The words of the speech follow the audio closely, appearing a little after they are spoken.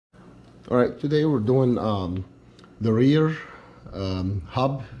All right, today we're doing the rear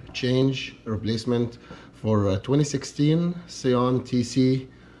hub change replacement for 2016 Scion TC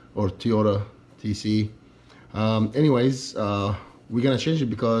or Toyota TC. Anyways, we're gonna change it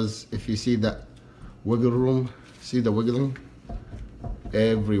because if you see that wiggle room, see the wiggling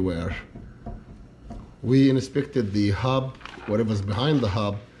everywhere. We inspected the hub, whatever's behind the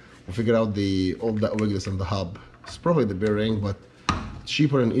hub. We figured out all that wiggles in the hub. It's probably the bearing, but it's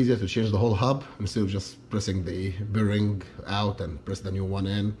cheaper and easier to change the whole hub instead of just pressing the bearing out and press the new one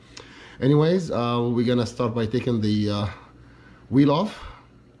in. Anyways, we're gonna start by taking the wheel off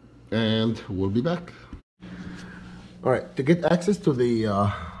and we'll be back. All right, to get access to the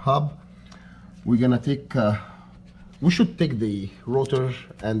hub, we're gonna take, we should take the rotor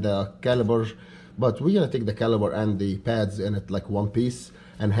and the caliper, but we're gonna take the caliper and the pads in it like one piece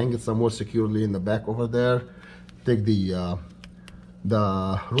and hang it somewhere securely in the back over there. Take the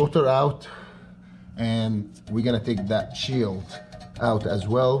rotor out, and we're gonna take that shield out as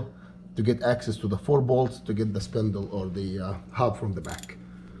well to get access to the 4 bolts to get the spindle or the hub from the back.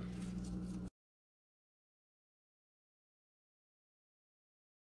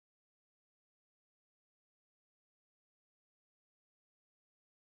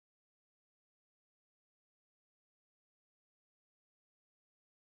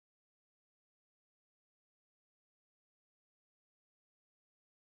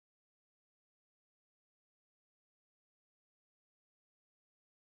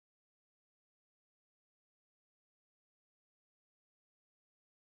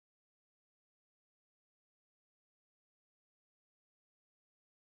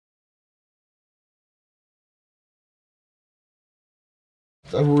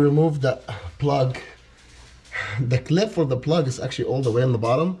 So we remove the plug. The clip for the plug is actually all the way in the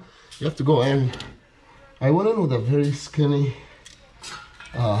bottom. You have to go in. I went in with a very skinny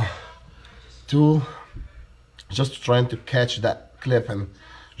tool, just trying to catch that clip and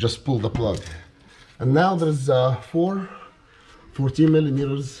just pull the plug. And now there's 4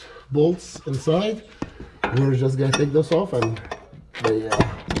 14mm bolts inside. We're just gonna take this off and the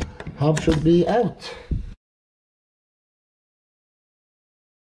hub should be out.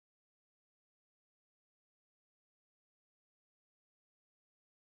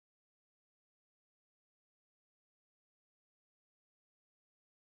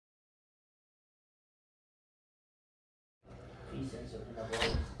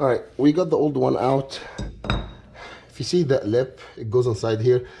 All right, we got the old one out. If you see that lip, it goes inside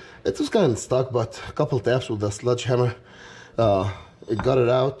here. It was kind of stuck, but a couple taps with the sledgehammer, it got it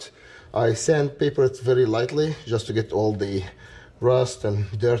out. I sandpaper it very lightly just to get all the rust and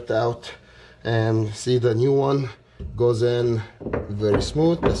dirt out. And see, the new one goes in very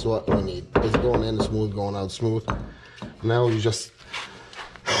smooth. That's what we need. It's going in smooth, going out smooth. Now you just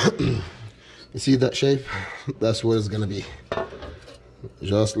you see that shape? That's where it's gonna be.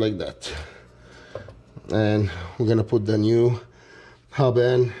 Just like that. And we're gonna put the new hub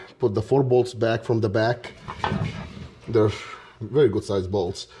in, put the 4 bolts back from the back. They're very good sized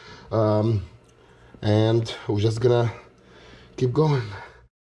bolts. And we're just gonna keep going.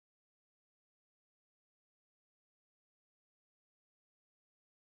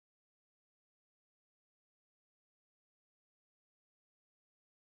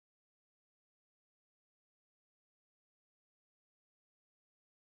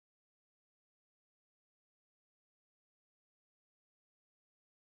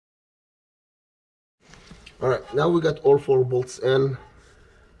 All right, now we got all 4 bolts in,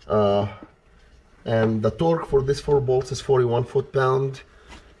 and the torque for this 4 bolts is 41 foot-pound.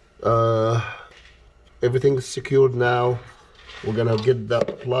 Everything is secured now. We're gonna get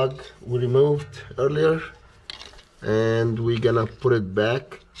that plug we removed earlier, and we're gonna put it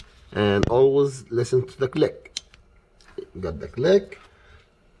back, and always listen to the click. Got the click.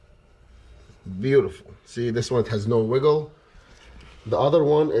 Beautiful. See, this one has no wiggle. The other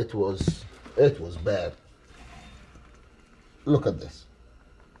one, it was bad. Look at this.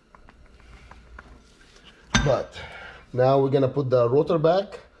 But now we're gonna put the rotor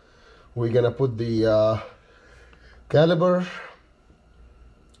back. We're gonna put the caliper,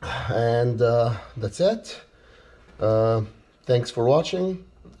 and that's it. Thanks for watching,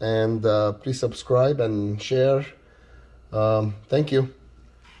 and please subscribe and share. Thank you.